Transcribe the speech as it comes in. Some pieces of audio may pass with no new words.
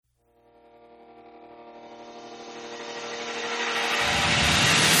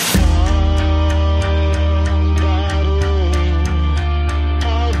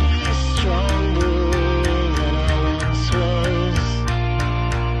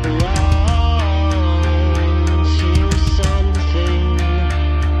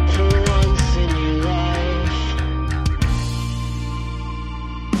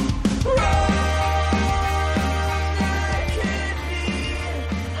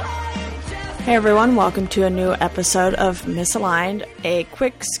Hey everyone, welcome to a new episode of Misaligned. A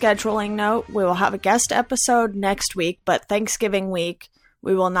quick scheduling note, we will have a guest episode next week, but Thanksgiving week,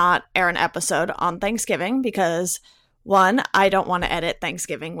 we will not air an episode on Thanksgiving because, one, I don't want to edit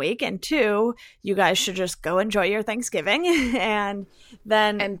Thanksgiving week, and two, you guys should just go enjoy your Thanksgiving and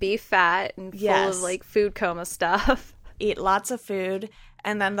be fat and full of like food coma stuff. Eat lots of food,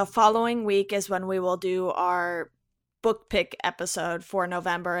 and then the following week is when we will do our book pick episode for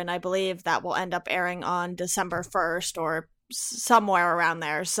November, and I believe that will end up airing on December 1st or somewhere around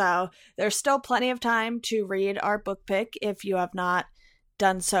there. So there's still plenty of time to read our book pick if you have not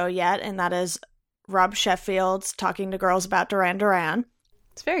done so yet, and that is Rob Sheffield's Talking to Girls About Duran Duran.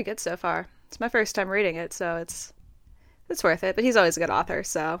 It's very good so far. It's my first time reading it, so it's worth it, but he's always a good author,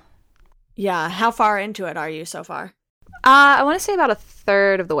 so. Yeah, how far into it are you so far? I want to say about a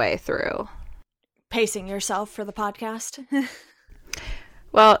third of the way through. Pacing yourself for the podcast?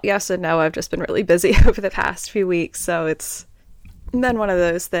 Well, yes and no. I've just been really busy over the past few weeks, so it's been one of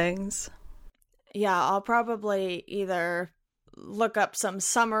those things. Yeah, I'll probably either look up some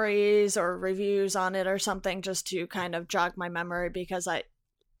summaries or reviews on it or something just to kind of jog my memory, because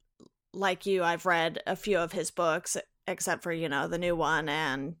like you, I've read a few of his books, except for, the new one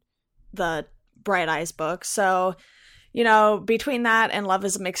and the Bright Eyes book. So, between that and Love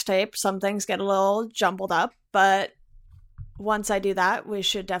is a Mixtape, some things get a little jumbled up, but once I do that, we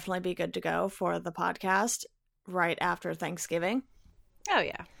should definitely be good to go for the podcast right after Thanksgiving. Oh,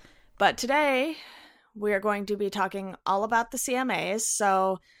 yeah. But today, we are going to be talking all about the CMAs.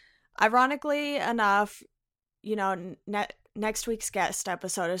 So, ironically enough, next week's guest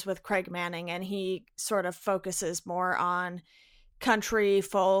episode is with Craig Manning, and he sort of focuses more on country,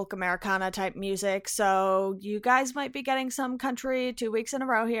 folk, Americana type music. So you guys might be getting some country 2 weeks in a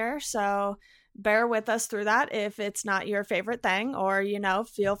row here. So bear with us through that if it's not your favorite thing, or,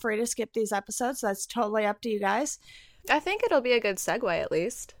 feel free to skip these episodes. That's totally up to you guys. I think it'll be a good segue at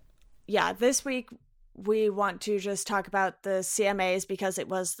least. Yeah, this week we want to just talk about the CMAs because it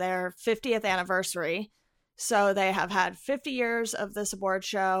was their 50th anniversary. So they have had 50 years of this award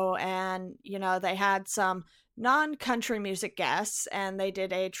show, and, they had some non-country music guests, and they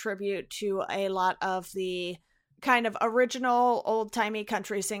did a tribute to a lot of the kind of original old-timey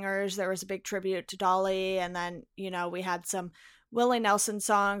country singers. There was a big tribute to Dolly, and then, we had some Willie Nelson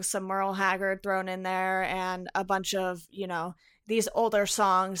songs, some Merle Haggard thrown in there, and a bunch of, these older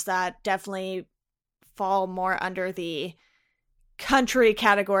songs that definitely fall more under the country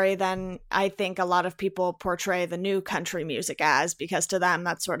category than I think a lot of people portray the new country music as, because to them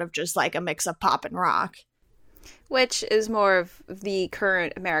that's sort of just like a mix of pop and rock. Which is more of the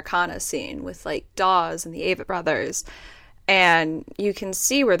current Americana scene with like Dawes and the Avett Brothers. And you can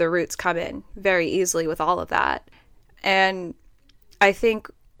see where the roots come in very easily with all of that. And I think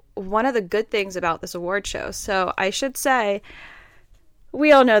one of the good things about this award show, so I should say,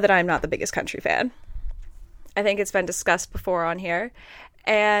 we all know that I'm not the biggest country fan. I think it's been discussed before on here.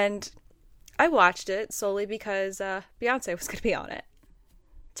 And I watched it solely because Beyonce was going to be on it.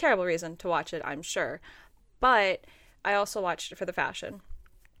 Terrible reason to watch it, I'm sure. But I also watched it for the fashion,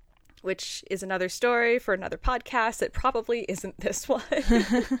 which is another story for another podcast. It probably isn't this one.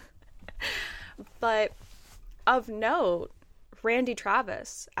 But of note, Randy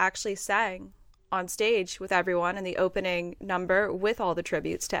Travis actually sang on stage with everyone in the opening number with all the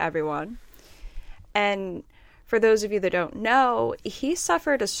tributes to everyone. And for those of you that don't know, he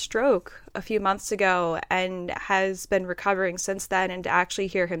suffered a stroke a few months ago and has been recovering since then, and to actually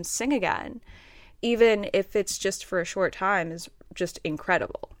hear him sing again, even if it's just for a short time, is just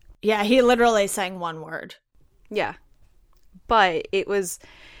incredible. Yeah, he literally sang one word. Yeah. But it was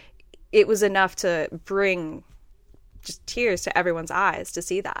enough to bring just tears to everyone's eyes to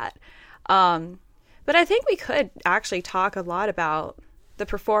see that. But I think we could actually talk a lot about the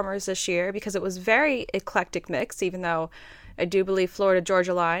performers this year, because it was very eclectic mix, even though I do believe Florida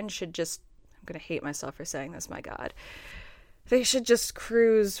Georgia Line should just, I'm going to hate myself for saying this, my God. They should just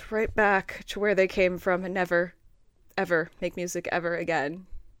cruise right back to where they came from and never, ever make music ever again.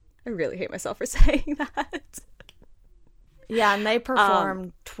 I really hate myself for saying that. Yeah, and they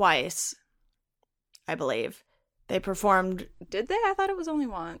performed twice, I believe. They performed... Did they? I thought it was only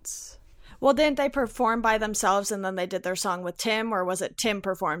once. Well, didn't they perform by themselves and then they did their song with Tim, or was it Tim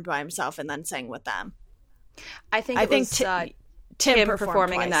performed by himself and then sang with them? I think Tim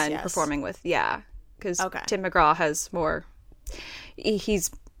performing twice, and then yes. Performing with, because Tim McGraw has more... He's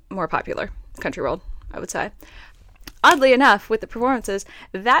more popular in the country world, I would say. Oddly enough, with the performances,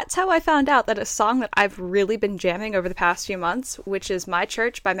 that's how I found out that a song that I've really been jamming over the past few months, which is My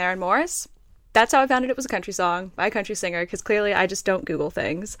Church by Maren Morris, That's how I found it was a country song by a country singer, because clearly I just don't Google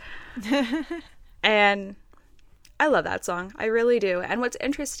things. And I love that song. I really do. And what's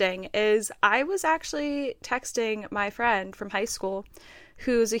interesting is I was actually texting my friend from high school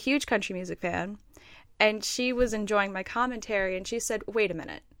who's a huge country music fan, and she was enjoying my commentary, and she said, wait a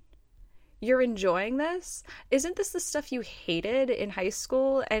minute. You're enjoying this? Isn't this the stuff you hated in high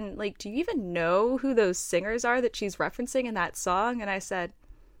school? And, like, do you even know who those singers are that she's referencing in that song? And I said,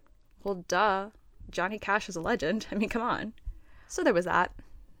 well, duh. Johnny Cash is a legend. I mean, come on. So there was that.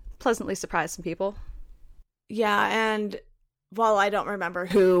 Pleasantly surprised some people. Yeah, and while I don't remember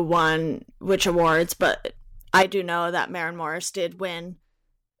who won which awards, but I do know that Maren Morris did win,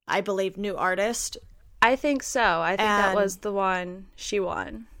 I believe, New Artist. I think so. I think that was the one she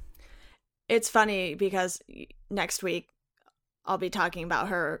won. It's funny because next week I'll be talking about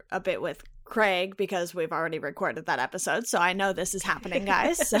her a bit with Craig because we've already recorded that episode, so I know this is happening,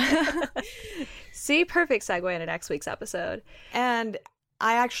 guys. See, perfect segue into next week's episode. And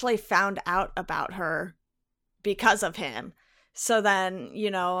I actually found out about her because of him. So then,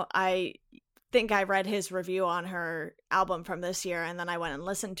 I think I read his review on her album from this year, and then I went and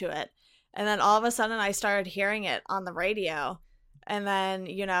listened to it. And then all of a sudden I started hearing it on the radio. And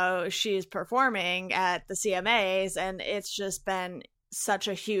then, she's performing at the CMAs, and it's just been such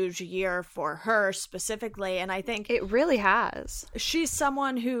a huge year for her specifically. And I think it really has. She's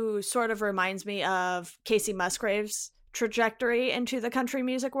someone who sort of reminds me of Kacey Musgraves' trajectory into the country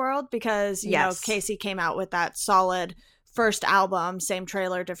music world, because you know Kacey came out with that solid first album, Same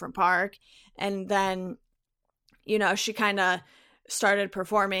Trailer, Different Park, and then she kind of started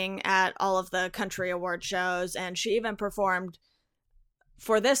performing at all of the country award shows, and she even performed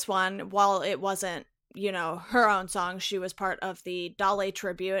for this one. While it wasn't her own song, she was part of the Dolly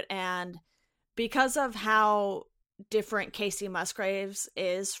tribute, and because of how different Kacey Musgraves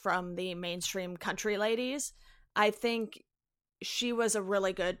is from the mainstream country ladies, I think she was a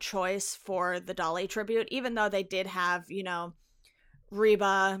really good choice for the Dolly tribute, even though they did have,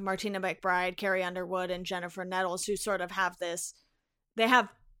 Reba, Martina McBride, Carrie Underwood, and Jennifer Nettles, who sort of have this, they have,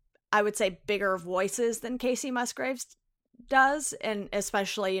 I would say, bigger voices than Kacey Musgraves does, and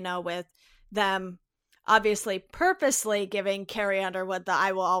especially, with them obviously purposely giving Carrie Underwood the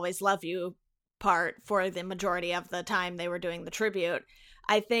I Will Always Love You part for the majority of the time they were doing the tribute.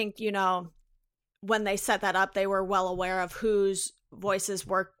 I think, when they set that up, they were well aware of whose voices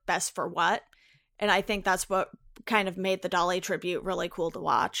work best for what. And I think that's what kind of made the Dolly tribute really cool to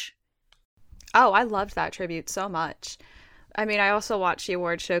watch. Oh, I loved that tribute so much. I mean, I also watched the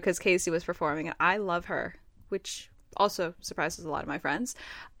award show because Kacey was performing, and I love her, which also surprises a lot of my friends.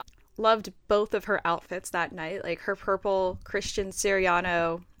 Loved both of her outfits that night, like her purple Christian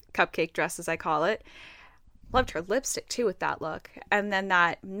Siriano cupcake dress, as I call it. Loved her lipstick, too, with that look. And then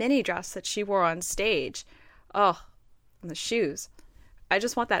that mini dress that she wore on stage. Oh, and the shoes. I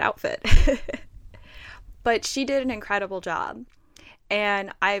just want that outfit. But she did an incredible job.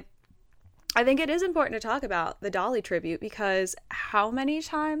 And I think it is important to talk about the Dolly tribute, because how many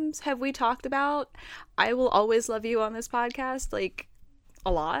times have we talked about I Will Always Love You on this podcast? Like,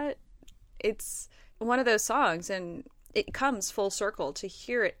 a lot. It's one of those songs, and it comes full circle to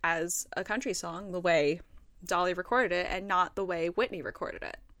hear it as a country song the way Dolly recorded it and not the way Whitney recorded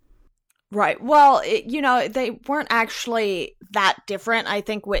it. Right. Well, they weren't actually that different. I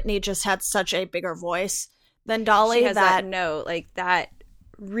think Whitney just had such a bigger voice than Dolly. She has that note, like that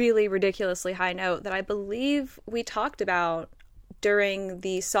really ridiculously high note that I believe we talked about during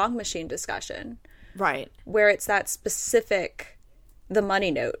the Song Machine discussion. Right. Where it's that specific, the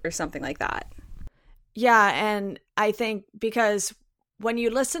money note or something like that. Yeah, and I think because when you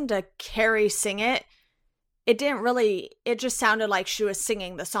listen to Carrie sing it, it just sounded like she was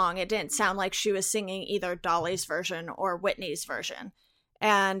singing the song. It didn't sound like she was singing either Dolly's version or Whitney's version.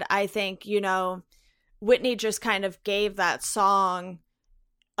 And I think, Whitney just kind of gave that song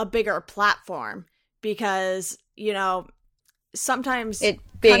a bigger platform because, sometimes it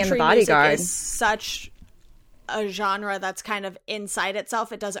being in The Bodyguard is such a genre that's kind of inside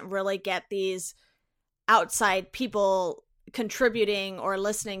itself. It doesn't really get these outside people contributing or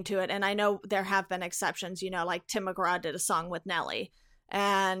listening to it. And I know there have been exceptions, like Tim McGraw did a song with Nelly,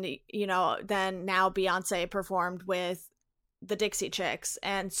 and then now Beyonce performed with the Dixie Chicks.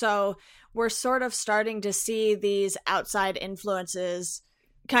 And so we're sort of starting to see these outside influences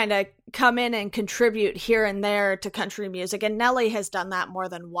kind of come in and contribute here and there to country music, and Nelly has done that more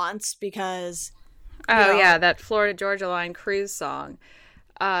than once because yeah, that Florida Georgia Line cruise song.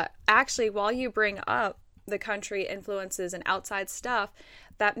 Actually, while you bring up the country influences and outside stuff,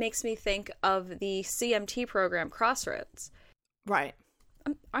 that makes me think of the CMT program Crossroads. Right.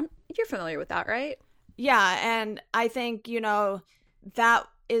 I'm You're familiar with that, right? Yeah, and I think, that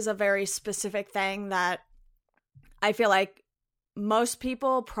is a very specific thing that I feel like most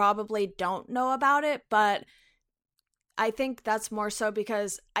people probably don't know about it, but I think that's more so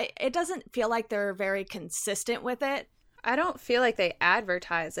because it doesn't feel like they're very consistent with it. I don't feel like they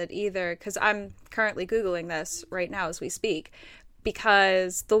advertise it either, because I'm currently Googling this right now as we speak,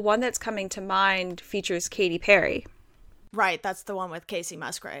 because the one that's coming to mind features Katy Perry. Right, that's the one with Casey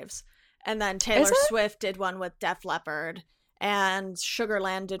Musgraves. And then Taylor Swift did one with Def Leppard, and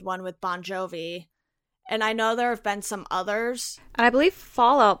Sugarland did one with Bon Jovi. And I know there have been some others. And I believe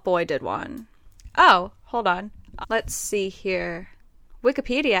Fall Out Boy did one. Oh, hold on. Let's see here.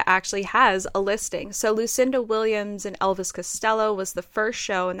 Wikipedia actually has a listing. So Lucinda Williams and Elvis Costello was the first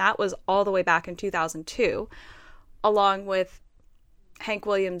show, and that was all the way back in 2002, along with Hank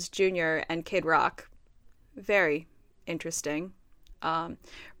Williams Jr. and Kid Rock. Very interesting.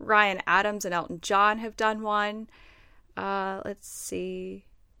 Ryan Adams and Elton John have done one. Let's see.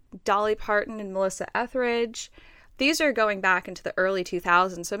 Dolly Parton and Melissa Etheridge. These are going back into the early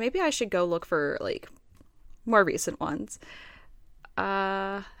 2000s, so maybe I should go look for like more recent ones.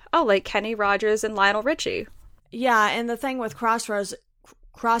 Like Kenny Rogers and Lionel Richie. Yeah, and the thing with Crossroads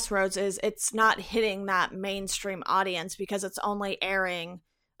is it's not hitting that mainstream audience because it's only airing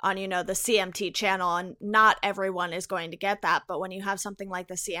on, the CMT channel, and not everyone is going to get that. But when you have something like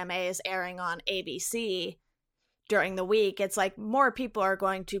the CMAs airing on ABC during the week, it's like more people are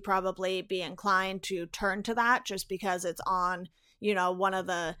going to probably be inclined to turn to that just because it's on, one of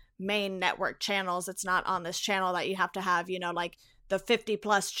the main network channels. It's not on this channel that you have to have, like the 50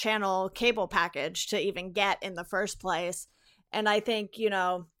 plus channel cable package to even get in the first place. And I think,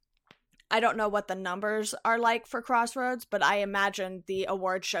 I don't know what the numbers are like for Crossroads, but I imagine the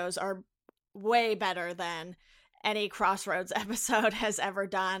award shows are way better than any Crossroads episode has ever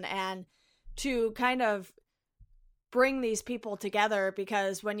done. And to kind of bring these people together,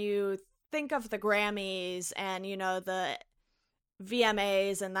 because when you think of the Grammys and, the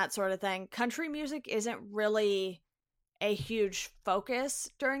VMAs and that sort of thing, country music isn't really a huge focus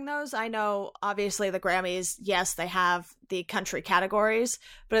during those. I know obviously the Grammys, yes, they have the country categories,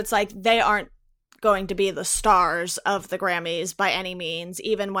 but it's like they aren't going to be the stars of the Grammys by any means.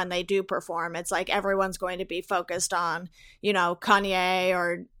 Even when they do perform, it's like everyone's going to be focused on, Kanye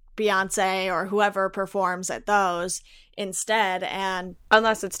or Beyonce or whoever performs at those instead. And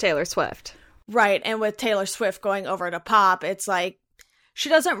unless it's Taylor Swift. Right. And with Taylor Swift going over to pop, it's like she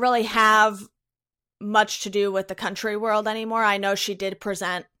doesn't really have much to do with the country world anymore. I know she did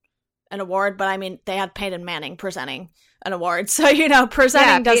present an award, but I mean, they had Peyton Manning presenting an award. So,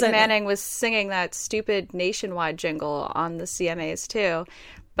 presenting doesn't... Peyton Manning was singing that stupid Nationwide jingle on the CMAs too.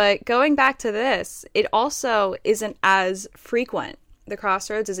 But going back to this, it also isn't as frequent, the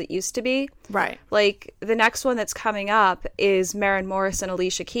Crossroads, as it used to be. Right. Like, the next one that's coming up is Maren Morris and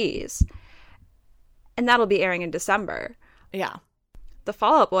Alicia Keys. And that'll be airing in December. Yeah. The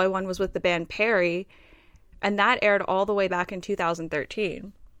Fall Out Boy one was with the band Perry, and that aired all the way back in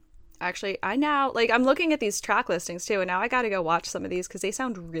 2013. Actually, I'm looking at these track listings too, and now I gotta go watch some of these because they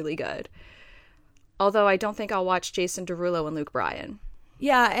sound really good. Although I don't think I'll watch Jason Derulo and Luke Bryan.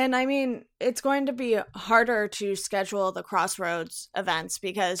 Yeah, and I mean, it's going to be harder to schedule the Crossroads events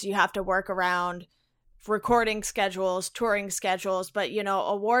because you have to work around recording schedules, touring schedules, but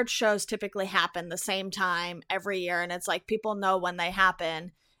award shows typically happen the same time every year, and it's like people know when they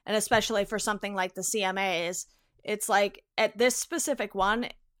happen. And especially for something like the CMAs, it's like at this specific one,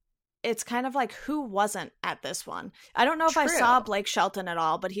 it's kind of like who wasn't at this one. I don't know if I saw Blake Shelton at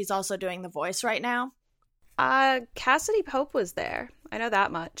all, but he's also doing The Voice right now. Cassidy Pope was there. I know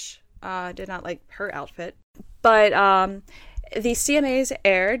that much. Did not like her outfit. But the CMAs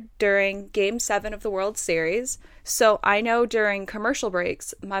aired during Game 7 of the World Series. So I know during commercial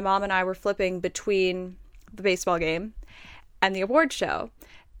breaks, my mom and I were flipping between the baseball game and the award show.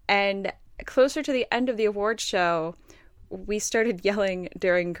 And closer to the end of the award show, we started yelling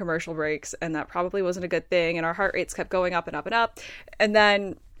during commercial breaks, and that probably wasn't a good thing. And our heart rates kept going up and up and up. And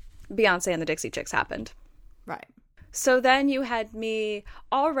then Beyonce and the Dixie Chicks happened. Right. So then you had me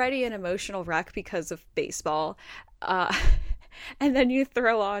already an emotional wreck because of baseball. And then you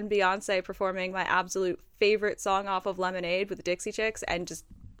throw on Beyonce performing my absolute favorite song off of Lemonade with the Dixie Chicks, and just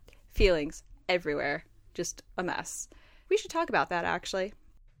feelings everywhere. Just a mess. We should talk about that, actually.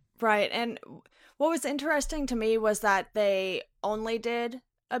 Right. And what was interesting to me was that they only did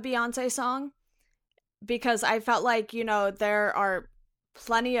a Beyonce song, because I felt like, there are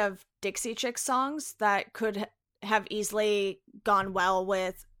plenty of Dixie Chicks songs that could have easily gone well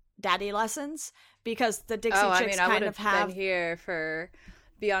with Daddy Lessons, because the Dixie Chicks kind of have been here for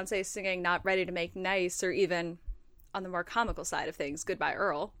Beyonce singing Not Ready to Make Nice, or even on the more comical side of things, Goodbye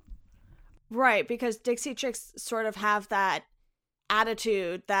Earl. Right, because Dixie Chicks sort of have that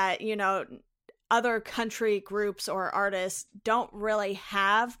attitude that, you know, other country groups or artists don't really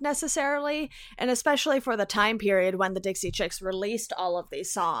have necessarily, and especially for the time period when the Dixie Chicks released all of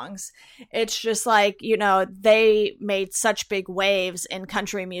these songs. It's just like, you know, they made such big waves in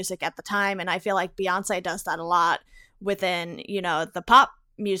country music at the time, and I feel like Beyonce does that a lot within, you know, the pop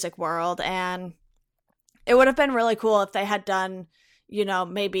music world. And it would have been really cool if they had done, you know,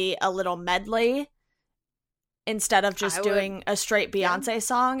 maybe a little medley instead of just doing a straight Beyonce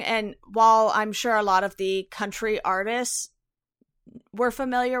song. And while I'm sure a lot of the country artists were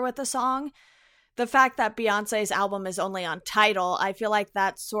familiar with the song, the fact that Beyonce's album is only on Tidal, I feel like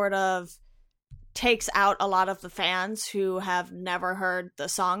that sort of takes out a lot of the fans who have never heard the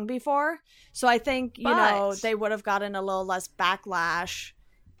song before. So I think, you know, they would have gotten a little less backlash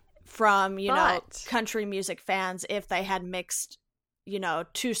from, you know, country music fans if they had mixed, you know,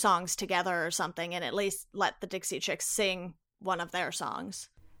 two songs together or something, and at least let the Dixie Chicks sing one of their songs.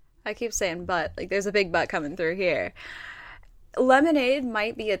 I keep saying but, like there's a big but coming through here. Lemonade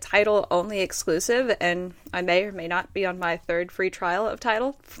might be a Tidal only exclusive, and I may or may not be on my third free trial of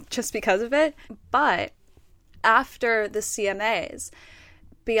Tidal just because of it. But after the CMAs,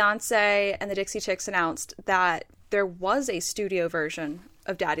 Beyonce and the Dixie Chicks announced that there was a studio version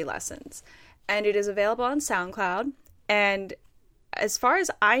of Daddy Lessons, and it is available on SoundCloud. And as far as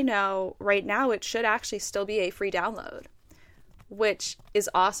I know, right now, it should actually still be a free download, which is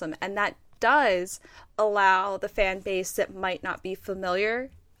awesome. And that does allow the fan base that might not be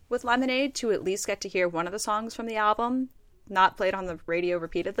familiar with Lemonade to at least get to hear one of the songs from the album, not played on the radio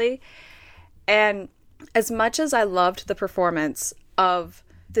repeatedly. And as much as I loved the performance of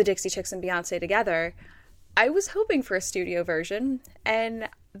the Dixie Chicks and Beyonce together, I was hoping for a studio version, and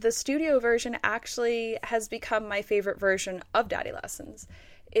the studio version actually has become my favorite version of Daddy Lessons.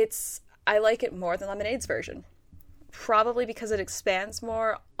 I like it more than Lemonade's version. Probably because it expands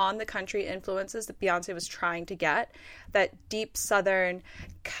more on the country influences that Beyonce was trying to get. That deep southern,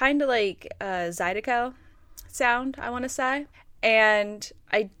 kind of like Zydeco sound, I want to say. And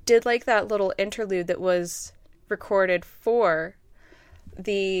I did like that little interlude that was recorded for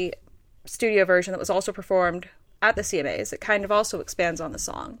the studio version that was also performed at the CMAs. It kind of also expands on the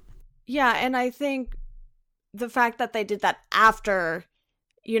song. Yeah, and I think the fact that they did that after,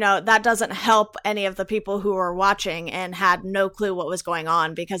 you know, that doesn't help any of the people who were watching and had no clue what was going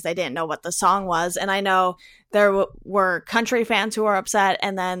on because they didn't know what the song was. And I know there were country fans who were upset,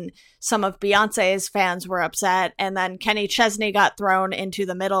 and then some of Beyonce's fans were upset, and then Kenny Chesney got thrown into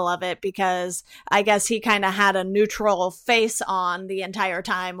the middle of it because I guess he kind of had a neutral face on the entire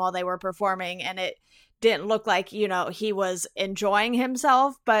time while they were performing, and it didn't look like, you know, he was enjoying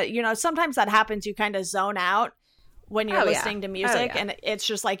himself. But, you know, sometimes that happens. You kind of zone out when you're listening to music, and it's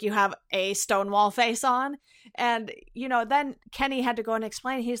just like you have a Stonewall face on. And, you know, then Kenny had to go and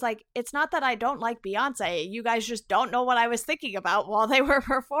explain. He's like, it's not that I don't like Beyonce. You guys just don't know what I was thinking about while they were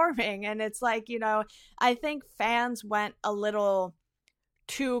performing. And it's like, you know, I think fans went a little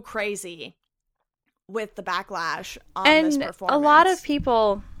too crazy with the backlash on this performance. A lot of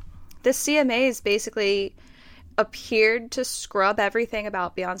people, the CMAs basically appeared to scrub everything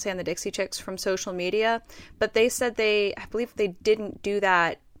about Beyonce and the Dixie Chicks from social media, but they said I believe they didn't do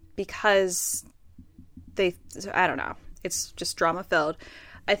that because I don't know, it's just drama filled.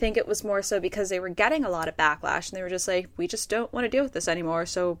 I think it was more so because they were getting a lot of backlash, and they were just like, we just don't want to deal with this anymore,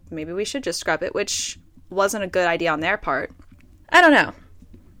 so maybe we should just scrub it, which wasn't a good idea on their part. I don't know.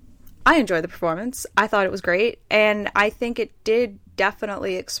 I enjoyed the performance. I thought it was great, and I think it did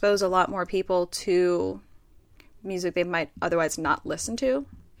definitely expose a lot more people to music they might otherwise not listen to.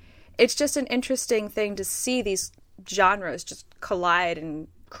 It's just an interesting thing to see these genres just collide and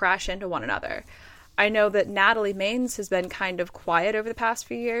crash into one another. I know that Natalie Maines has been kind of quiet over the past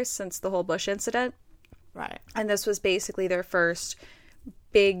few years since the whole Bush incident. Right. And this was basically their first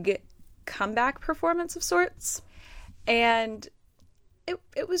big comeback performance of sorts. And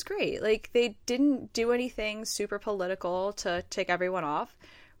it was great. Like, they didn't do anything super political to tick everyone off,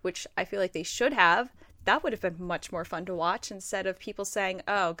 which I feel like they should have. That would have been much more fun to watch instead of people saying,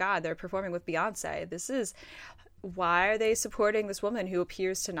 oh, God, they're performing with Beyonce. Why are they supporting this woman who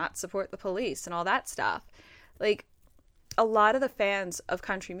appears to not support the police and all that stuff? Like, a lot of the fans of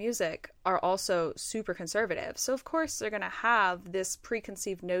country music are also super conservative. So, of course, they're going to have this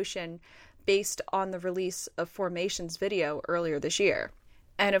preconceived notion based on the release of Formation's video earlier this year.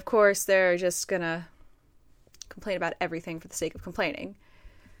 And, of course, they're just going to complain about everything for the sake of complaining,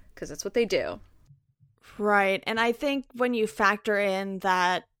 because that's what they do. Right. And I think when you factor in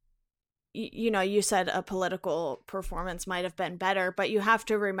that, you said a political performance might have been better, but you have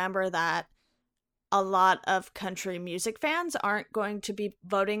to remember that a lot of country music fans aren't going to be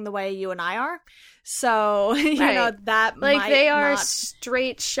voting the way you and I are. So, that like might they are not...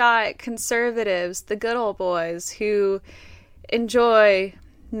 straight shot conservatives, the good old boys who enjoy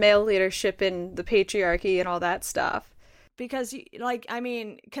male leadership and the patriarchy and all that stuff. Because,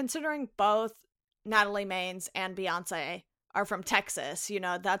 considering both Natalie Maines and Beyonce are from Texas,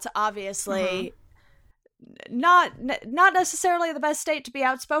 that's obviously not necessarily the best state to be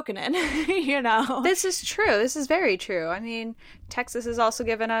outspoken in. This is true. This is very true. I mean, Texas has also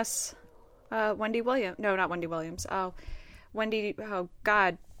given us Wendy Williams. No, not Wendy Williams. Oh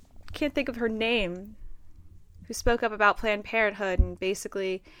God, can't think of her name. Who spoke up about Planned Parenthood and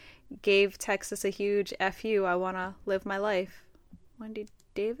basically gave Texas a huge F you. I want to live my life. Wendy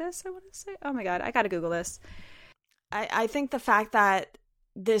Davis, I want to say. Oh my God, I got to Google this. I think the fact that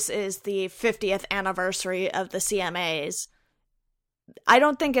this is the 50th anniversary of the CMAs, I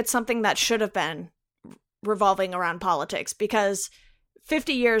don't think it's something that should have been revolving around politics, because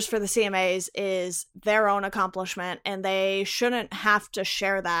 50 years for the CMAs is their own accomplishment, and they shouldn't have to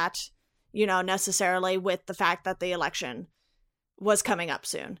share that, necessarily with the fact that the election was coming up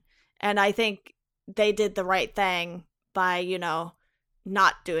soon. And I think they did the right thing by,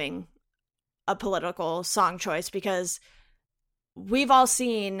 not doing a political song choice, because we've all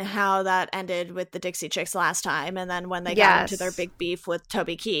seen how that ended with the Dixie Chicks last time. And then when they got into their big beef with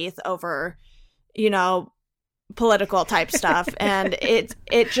Toby Keith over, political type stuff. And it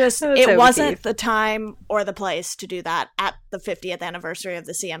wasn't the time or the place to do that at the 50th anniversary of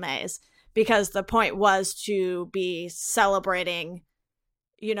the CMAs, because the point was to be celebrating,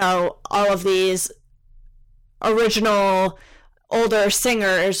 all of these original older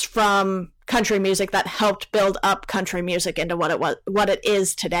singers from country music that helped build up country music into what it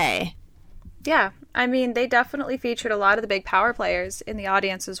is today. Yeah, I mean, they definitely featured a lot of the big power players in the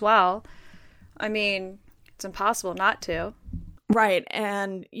audience as well. I mean, it's impossible not to. Right,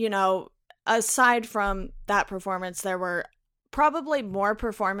 and, aside from that performance, there were probably more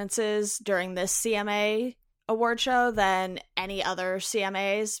performances during this CMA award show than any other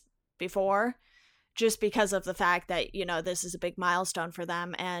CMAs before, just because of the fact that, this is a big milestone for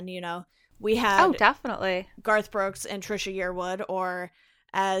them. And, we had definitely Garth Brooks and Trisha Yearwood, or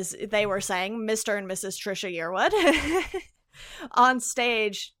as they were saying, Mr. and Mrs. Trisha Yearwood, on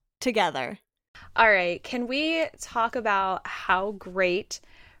stage together. All right. Can we talk about how great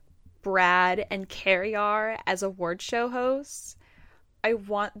Brad and Carrie are as award show hosts? I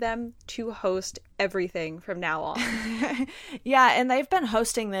want them to host everything from now on. Yeah, and they've been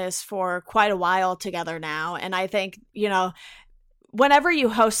hosting this for quite a while together now. And I think, whenever you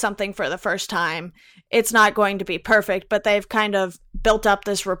host something for the first time, it's not going to be perfect, but they've kind of built up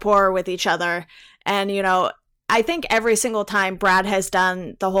this rapport with each other. And, I think every single time Brad has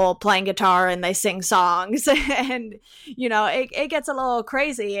done the whole playing guitar and they sing songs and, it gets a little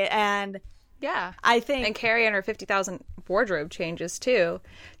crazy. And yeah, I think. And Carrie and her 50,000 wardrobe changes too,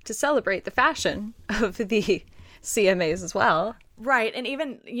 to celebrate the fashion of the CMAs as well. Right. And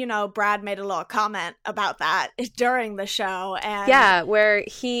even, Brad made a little comment about that during the show. And yeah, where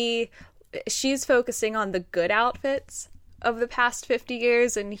she's focusing on the good outfits of the past 50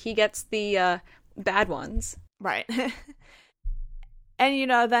 years and he gets the bad ones. Right.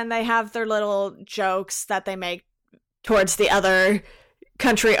 And, then they have their little jokes that they make towards the other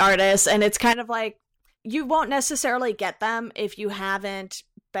country artists. And it's kind of like, you won't necessarily get them if you haven't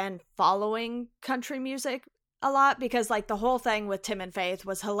been following country music a lot, because the whole thing with Tim and Faith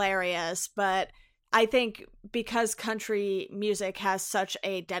was hilarious. But I think because country music has such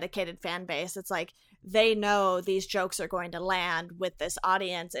a dedicated fan base, it's like they know these jokes are going to land with this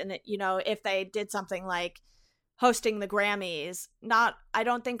audience. And, if they did something like hosting the Grammys, I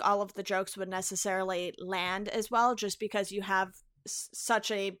don't think all of the jokes would necessarily land as well, just because you have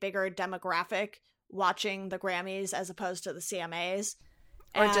such a bigger demographic watching the Grammys as opposed to the CMAs.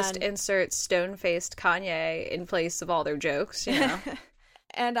 Or just insert stone-faced Kanye in place of all their jokes,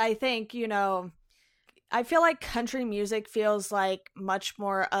 And I think, I feel like country music feels like much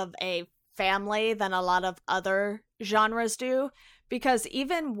more of a family than a lot of other genres do, because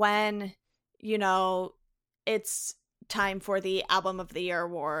even when, it's time for the Album of the Year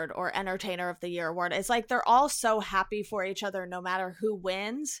award or Entertainer of the Year award, it's like they're all so happy for each other no matter who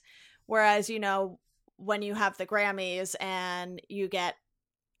wins. Whereas, when you have the Grammys and you get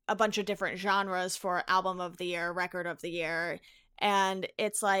a bunch of different genres for Album of the Year, Record of the Year, and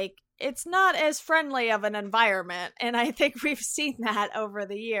it's like, it's not as friendly of an environment. And I think we've seen that over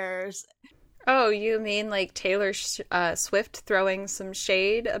the years. Oh, you mean like Taylor Swift throwing some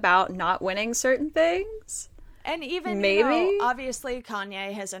shade about not winning certain things? And even, Maybe? obviously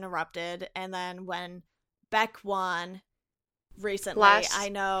Kanye has interrupted. And then when Beck won recently, I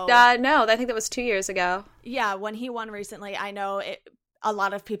know. No, I think that was 2 years ago. Yeah, when he won recently, I know a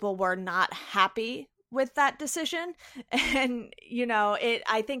lot of people were not happy with that decision. And,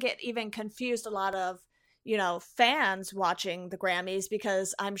 I think it even confused a lot of, fans watching the Grammys,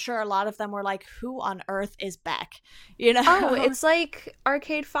 because I'm sure a lot of them were like, who on earth is Beck? Oh, it's like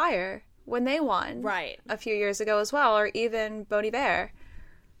Arcade Fire when they won. Right. A few years ago as well, or even Bon Iver.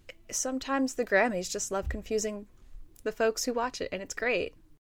 Sometimes the Grammys just love confusing the folks who watch it, and it's great.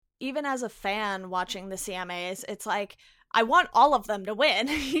 Even as a fan watching the CMAs, it's like, I want all of them to win.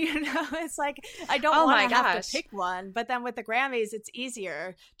 It's like, I don't want to have to pick one. But then with the Grammys, it's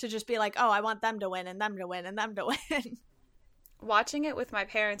easier to just be like, oh, I want them to win and them to win and them to win. Watching it with my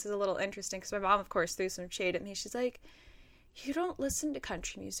parents is a little interesting because my mom, of course, threw some shade at me. She's like, you don't listen to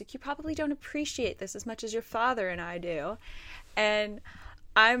country music. You probably don't appreciate this as much as your father and I do. And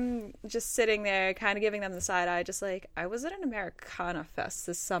I'm just sitting there kind of giving them the side eye, just like, I was at an Americana Fest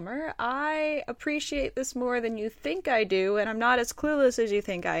this summer. I appreciate this more than you think I do, and I'm not as clueless as you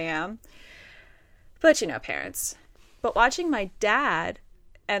think I am. But, parents. But watching my dad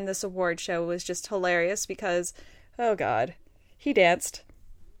and this award show was just hilarious because, oh God, he danced.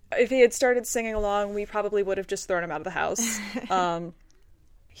 If he had started singing along, we probably would have just thrown him out of the house.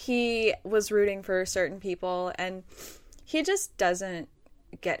 He was rooting for certain people, and he just doesn't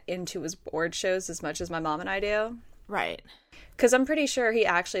get into his board shows as much as my mom and I do. Right. Because I'm pretty sure he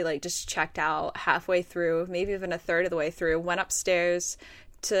actually just checked out halfway through, maybe even a third of the way through, went upstairs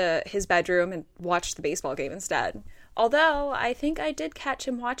to his bedroom and watched the baseball game instead. Although I think I did catch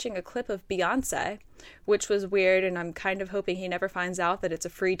him watching a clip of Beyonce, which was weird, and I'm kind of hoping he never finds out that it's a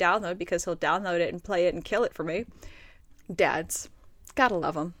free download, because he'll download it and play it and kill it for me. Dads. Gotta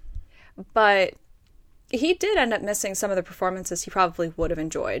love them. But he did end up missing some of the performances he probably would have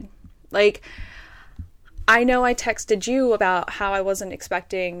enjoyed. Like, I know I texted you about how I wasn't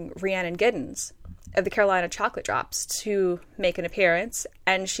expecting Rhiannon Giddens of the Carolina Chocolate Drops to make an appearance,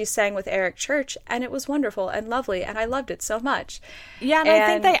 and she sang with Eric Church, and it was wonderful and lovely, and I loved it so much. Yeah, and I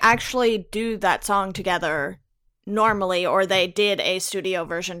think they actually do that song together normally, or they did a studio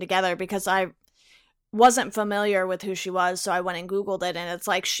version together, because I wasn't familiar with who she was, so I went and Googled it, and it's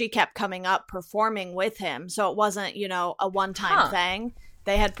like she kept coming up performing with him, so it wasn't, a one-time thing.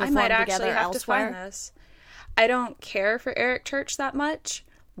 They had performed together elsewhere. I might actually have to find this. I don't care for Eric Church that much,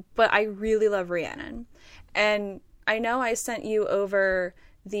 but I really love Rhiannon. And I know I sent you over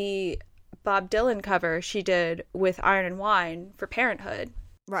the Bob Dylan cover she did with Iron and Wine for Parenthood.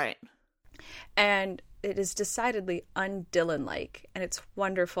 Right. And it is decidedly un-Dylan-like, and it's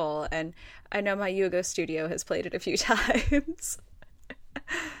wonderful, and I know my Yugo studio has played it a few times.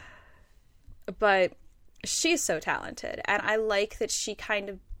 But she's so talented, and I like that she kind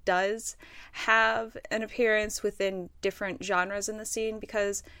of does have an appearance within different genres in the scene,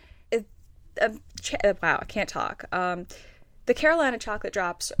 because wow, I can't talk. The Carolina Chocolate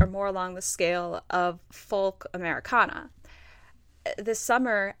Drops are more along the scale of folk Americana. This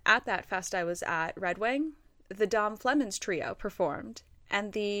summer at that fest I was at, Red Wing, the Dom Flemons trio performed,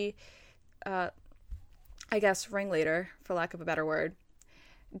 and the I guess ringleader, for lack of a better word,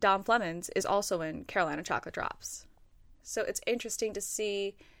 Dom Flemons, is also in Carolina Chocolate Drops. So it's interesting to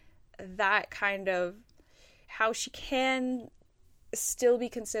see that kind of how she can still be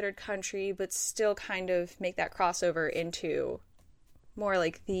considered country, but still kind of make that crossover into more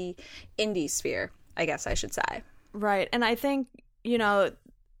like the indie sphere, I guess I should say. Right. And I think,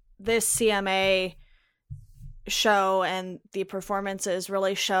 this CMA show and the performances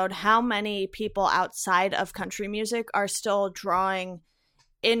really showed how many people outside of country music are still drawing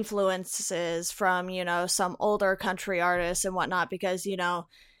influences from, some older country artists and whatnot, because,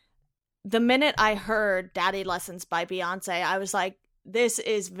 the minute I heard Daddy Lessons by Beyonce, I was like, this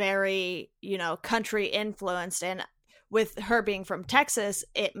is very, country influenced, and with her being from Texas,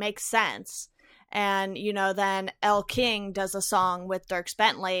 it makes sense. And, then Elle King does a song with Dierks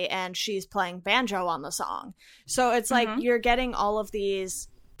Bentley, and she's playing banjo on the song. So it's like you're getting all of these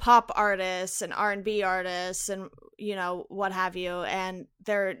pop artists and R&B artists and, what have you, and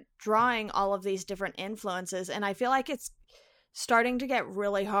they're drawing all of these different influences. And I feel like it's starting to get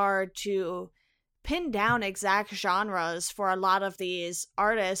really hard to pin down exact genres for a lot of these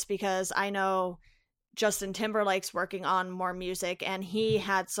artists, because I know Justin Timberlake's working on more music, and he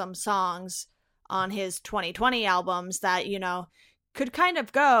had some songs on his 2020 albums that, could kind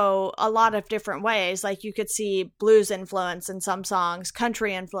of go a lot of different ways. Like you could see blues influence in some songs,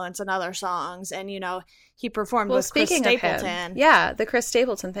 country influence in other songs, and he performed with Chris Stapleton. Yeah, the Chris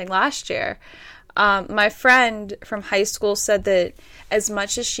Stapleton thing last year. My friend from high school said that as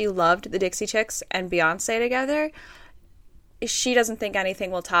much as she loved the Dixie Chicks and Beyonce together, she doesn't think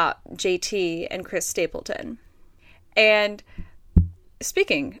anything will top JT and Chris Stapleton. And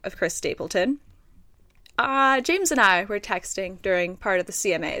speaking of Chris Stapleton, James and I were texting during part of the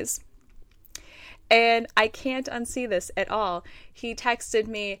CMAs. And I can't unsee this at all. He texted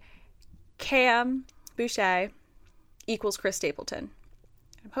me, Cam Boucher equals Chris Stapleton.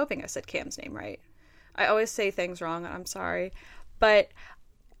 I'm hoping I said Cam's name right. I always say things wrong. I'm sorry. But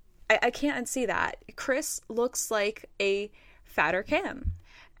I can't unsee that. Chris looks like a fatter Cam.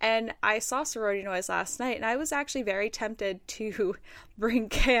 And I saw Sorority Noise last night, and I was actually very tempted to bring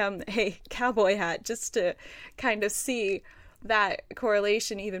Cam a cowboy hat just to kind of see that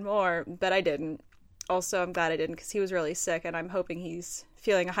correlation even more, but I didn't. Also, I'm glad I didn't because he was really sick, and I'm hoping he's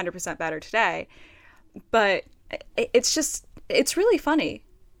feeling 100% better today. But it's really funny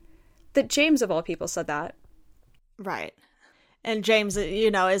that James, of all people, said that. Right. And James,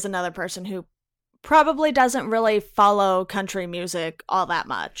 is another person who probably doesn't really follow country music all that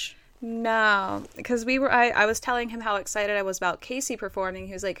much. No, because I was telling him how excited I was about Casey performing.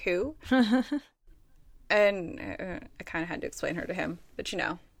 He was like, who? And I kind of had to explain her to him. But,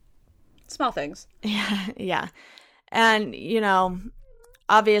 small things. Yeah. And,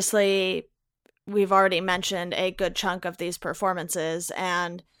 obviously we've already mentioned a good chunk of these performances,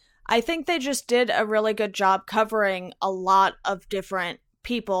 and I think they just did a really good job covering a lot of different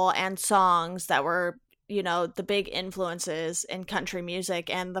people and songs that were, the big influences in country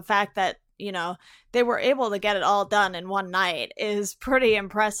music. And the fact that, they were able to get it all done in one night is pretty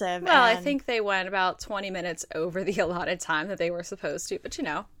impressive. Well, I think they went about 20 minutes over the allotted time that they were supposed to. But,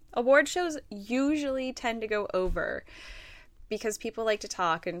 award shows usually tend to go over because people like to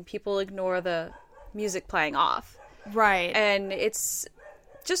talk and people ignore the music playing off. Right. And it's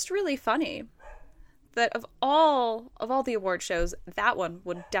just really funny that of all the award shows, that one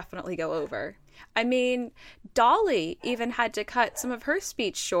would definitely go over. I mean, Dolly even had to cut some of her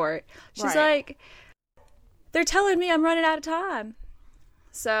speech short. She's like, they're telling me I'm running out of time.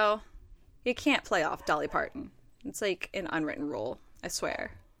 So you can't play off Dolly Parton. It's like an unwritten rule, I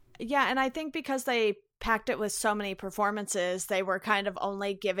swear. Yeah, and I think because they packed it with so many performances, they were kind of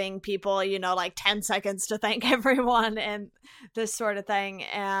only giving people, 10 seconds to thank everyone and this sort of thing.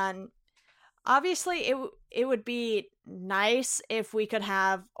 And obviously, it would be nice if we could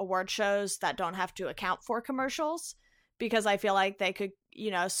have award shows that don't have to account for commercials, because I feel like they could,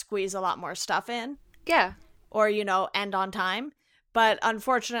 squeeze a lot more stuff in. Yeah. Or, end on time. But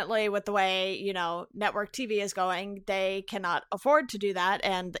unfortunately, with the way, network TV is going, they cannot afford to do that.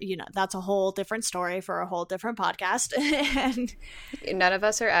 And, that's a whole different story for a whole different podcast. And none of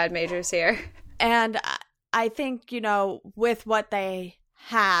us are ad majors here. And I think, with what they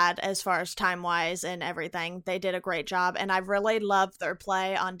had as far as time-wise and everything, they did a great job. And I really love their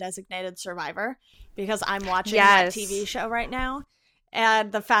play on Designated Survivor because I'm watching that TV show right now.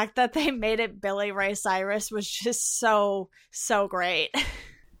 And the fact that they made it Billy Ray Cyrus was just so great.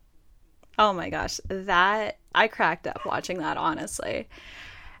 Oh my gosh, I cracked up watching that, honestly.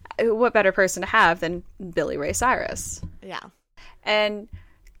 What better person to have than Billy Ray Cyrus? Yeah. And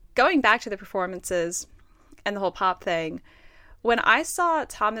going back to the performances and the whole pop thing, when I saw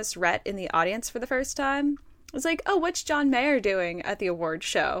Thomas Rhett in the audience for the first time, I was like, oh, what's John Mayer doing at the award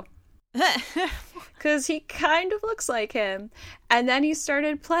show? Because he kind of looks like him. And then he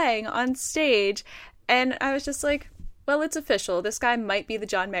started playing on stage, and I was just like, well, it's official. This guy might be the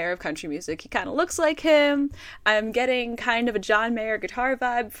John Mayer of country music. He kind of looks like him. I'm getting kind of a John Mayer guitar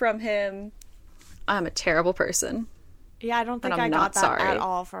vibe from him. I'm a terrible person. Yeah, I don't think I got that at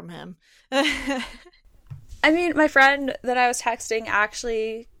all from him. I mean, my friend that I was texting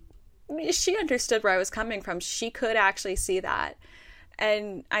actually, she understood where I was coming from. She could actually see that.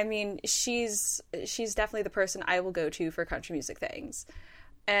 And I mean, she's definitely the person I will go to for country music things.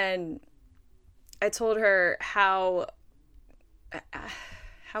 And I told her how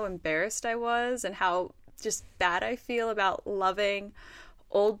embarrassed I was and how just bad I feel about loving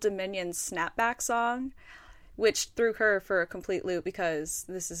Old Dominion's Snapback song, which threw her for a complete loop because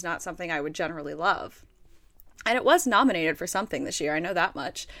this is not something I would generally love. And it was nominated for something this year, I know that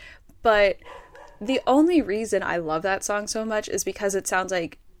much. But the only reason I love that song so much is because it sounds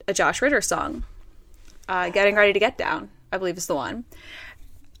like a Josh Ritter song. Getting Ready to Get Down, I believe is the one.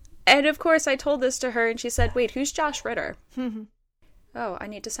 And of course, I told this to her and she said, wait, who's Josh Ritter? Oh, I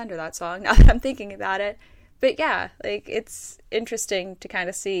need to send her that song now that I'm thinking about it. But yeah, like, it's interesting to kind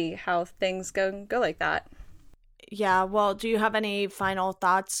of see how things go like that. Yeah, well, do you have any final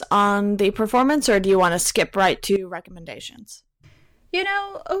thoughts on the performance, or do you want to skip right to recommendations? You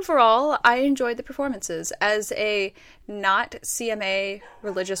know, overall, I enjoyed the performances. As a not CMA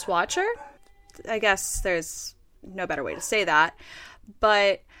religious watcher, I guess there's no better way to say that,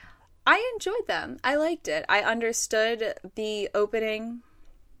 but I enjoyed them. I liked it. I understood the opening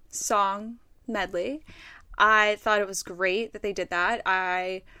song medley. I thought it was great that they did that.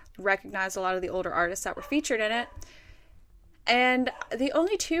 I recognized a lot of the older artists that were featured in it. And the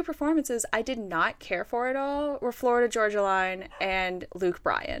only two performances I did not care for at all were Florida Georgia Line and Luke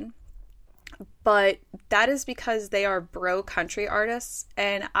Bryan. But that is because they are bro country artists,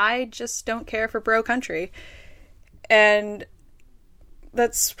 and I just don't care for bro country. And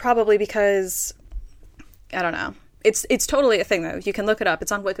that's probably because, I don't know. It's totally a thing, though. You can look it up.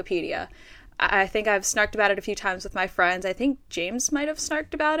 It's on Wikipedia. I think I've snarked about it a few times with my friends. I think James might have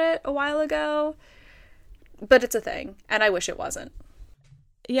snarked about it a while ago. But it's a thing, and I wish it wasn't.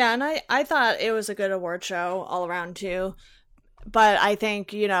 Yeah, and I thought it was a good award show all around, too. But I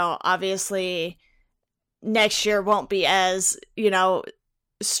think, obviously next year won't be as,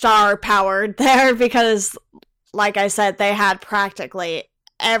 star-powered there because, like I said, they had practically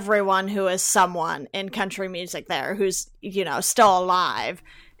everyone who is someone in country music there who's, still alive.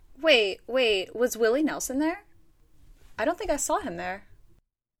 Wait, was Willie Nelson there? I don't think I saw him there.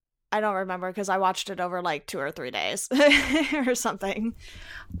 I don't remember because I watched it over like 2 or 3 days or something.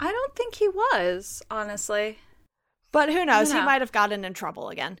 I don't think he was, honestly. But who knows? He might have gotten in trouble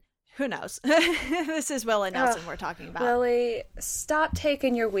again. Who knows? This is Willie Nelson we're talking about. Willie, stop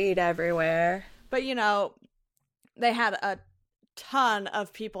taking your weed everywhere. But, they had a ton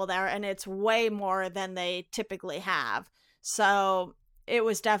of people there, and it's way more than they typically have. So it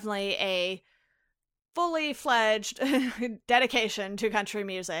was definitely a fully fledged dedication to country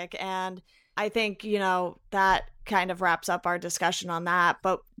music, and I think that kind of wraps up our discussion on that.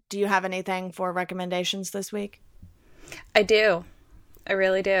 But do you have anything for recommendations this week? I do. I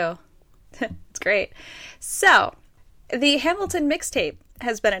really do. It's great. So the Hamilton mixtape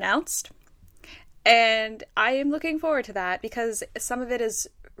has been announced, and I am looking forward to that because some of it is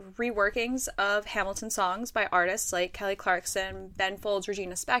reworkings of Hamilton songs by artists like Kelly Clarkson, Ben Folds,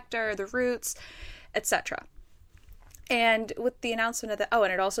 Regina Spektor, The Roots, etc. And with the announcement of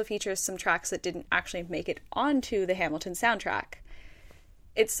and it also features some tracks that didn't actually make it onto the Hamilton soundtrack.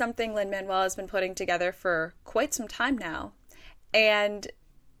 It's something Lin-Manuel has been putting together for quite some time now. And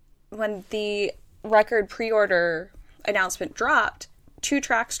when the record pre-order announcement dropped, 2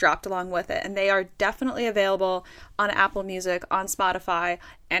 tracks dropped along with it, and they are definitely available on Apple Music, on Spotify,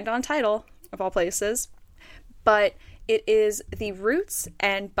 and on Tidal, of all places. But it is The Roots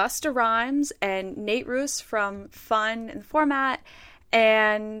and Busta Rhymes and Nate Roos from Fun and Format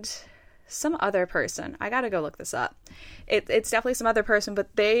and some other person. I gotta go look this up. It's definitely some other person,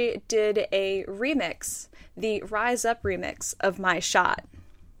 but they did a remix, the Rise Up remix of My Shot,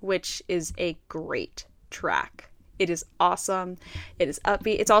 which is a great track. It is awesome. It is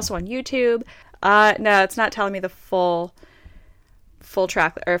upbeat. It's also on YouTube. No, it's not telling me the full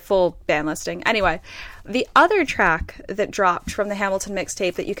track or full band listing. Anyway, the other track that dropped from the Hamilton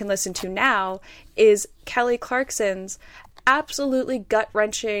mixtape that you can listen to now is Kelly Clarkson's absolutely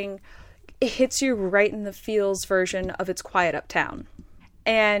gut-wrenching, it hits you right in the feels version of It's Quiet Uptown.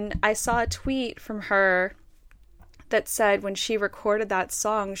 And I saw a tweet from her that said when she recorded that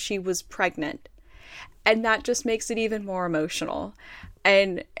song, she was pregnant. And that just makes it even more emotional.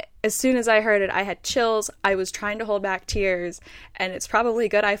 And as soon as I heard it, I had chills. I was trying to hold back tears. And it's probably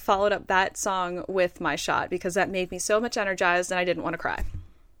good I followed up that song with My Shot because that made me so much energized and I didn't want to cry.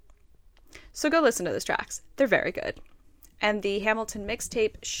 So go listen to those tracks. They're very good. And the Hamilton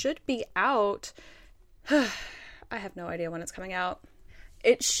mixtape should be out. I have no idea when it's coming out.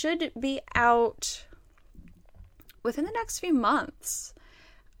 It should be out within the next few months.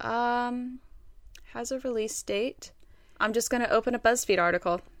 Has a release date. I'm just going to open a BuzzFeed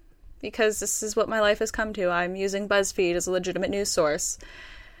article because this is what my life has come to. I'm using BuzzFeed as a legitimate news source.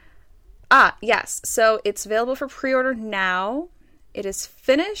 Yes. So it's available for pre-order now. It is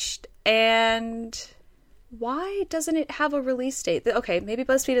finished, and why doesn't it have a release date? Okay, maybe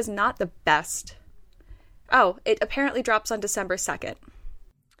BuzzFeed is not the best. Oh, it apparently drops on December 2nd.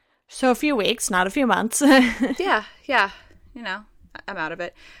 So a few weeks, not a few months. Yeah. You know, I'm out of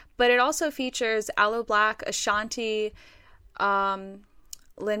it. But it also features Aloe Blacc, Ashanti,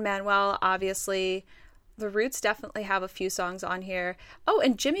 Lin-Manuel, obviously. The Roots definitely have a few songs on here. Oh,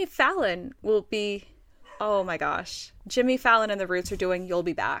 and Jimmy Fallon will be... Oh my gosh. Jimmy Fallon and The Roots are doing You'll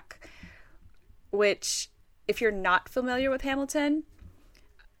Be Back, which if you're not familiar with Hamilton,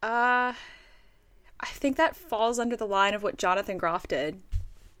 I think that falls under the line of what Jonathan Groff did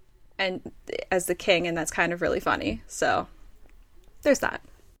and as the king, and that's kind of really funny. So there's that.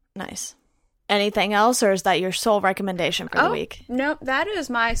 Nice. Anything else, or is that your sole recommendation for the week? Nope, that is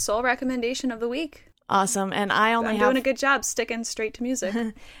my sole recommendation of the week. Awesome. And I'm doing a good job sticking straight to music.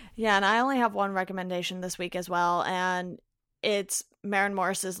 Yeah, and I only have one recommendation this week as well, and it's Maren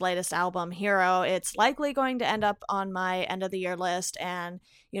Morris's latest album, Hero. It's likely going to end up on my end of the year list, and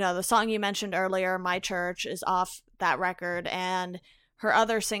the song you mentioned earlier, My Church, is off that record, and her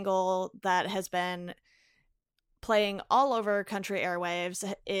other single that has been playing all over country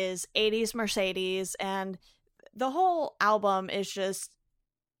airwaves is 80s Mercedes, and the whole album is just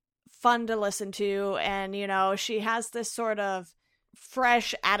fun to listen to, and she has this sort of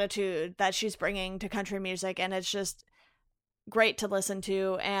fresh attitude that she's bringing to country music, and it's just great to listen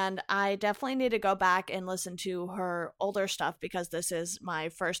to. And I definitely need to go back and listen to her older stuff, because this is my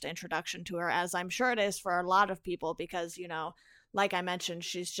first introduction to her, as I'm sure it is for a lot of people, because like I mentioned,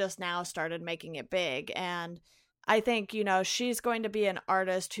 she's just now started making it big. And I think she's going to be an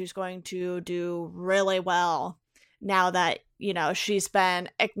artist who's going to do really well now that she's been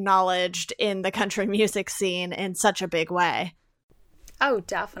acknowledged in the country music scene in such a big way. Oh,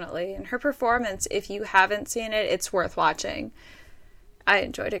 definitely. And her performance, if you haven't seen it, it's worth watching. I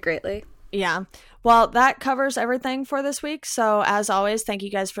enjoyed it greatly. Yeah. Well, that covers everything for this week. So as always, thank you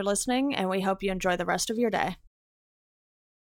guys for listening, and we hope you enjoy the rest of your day.